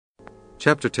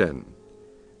Chapter 10.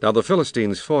 Now the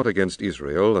Philistines fought against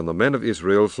Israel, and the men of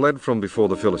Israel fled from before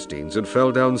the Philistines, and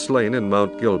fell down slain in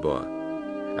Mount Gilboa.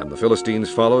 And the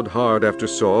Philistines followed hard after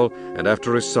Saul, and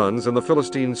after his sons, and the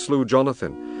Philistines slew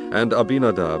Jonathan, and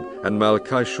Abinadab, and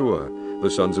Malchishua, the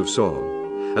sons of Saul.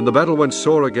 And the battle went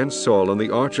sore against Saul, and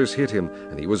the archers hit him,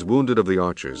 and he was wounded of the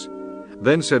archers.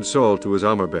 Then said Saul to his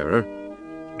armor-bearer,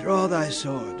 Draw thy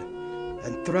sword,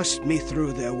 and thrust me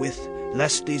through therewith,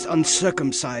 lest these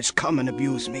uncircumcised come and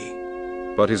abuse me.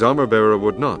 But his armor-bearer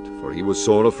would not, for he was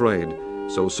sore afraid.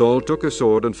 So Saul took a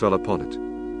sword and fell upon it.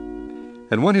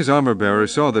 And when his armor-bearer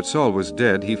saw that Saul was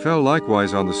dead, he fell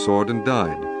likewise on the sword and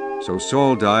died. So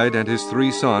Saul died, and his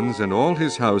 3 sons, and all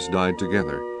his house died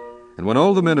together. And when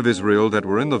all the men of Israel that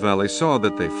were in the valley saw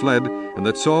that they fled, and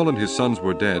that Saul and his sons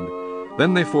were dead,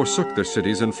 then they forsook their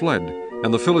cities and fled,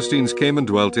 and the Philistines came and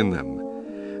dwelt in them.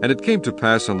 And it came to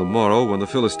pass on the morrow, when the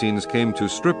Philistines came to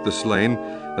strip the slain,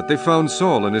 that they found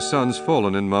Saul and his sons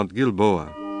fallen in Mount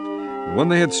Gilboa. And when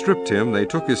they had stripped him, they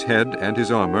took his head and his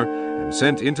armor, and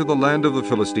sent into the land of the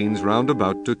Philistines round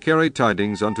about to carry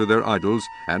tidings unto their idols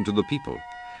and to the people.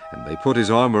 And they put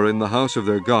his armor in the house of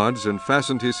their gods, and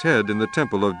fastened his head in the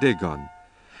temple of Dagon.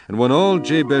 And when all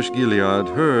Jabesh-Gilead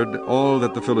heard all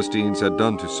that the Philistines had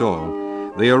done to Saul,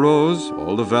 they arose,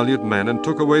 all the valiant men, and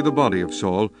took away the body of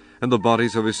Saul, and the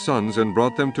bodies of his sons, and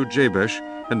brought them to Jabesh,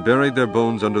 and buried their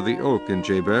bones under the oak in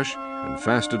Jabesh, and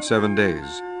fasted 7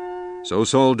 days. So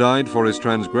Saul died for his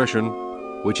transgression,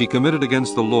 which he committed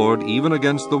against the Lord, even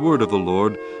against the word of the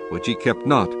Lord, which he kept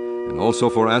not, and also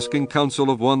for asking counsel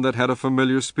of one that had a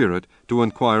familiar spirit, to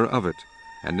inquire of it,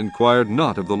 and inquired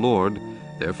not of the Lord.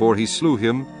 Therefore he slew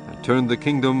him, and turned the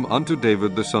kingdom unto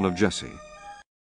David the son of Jesse.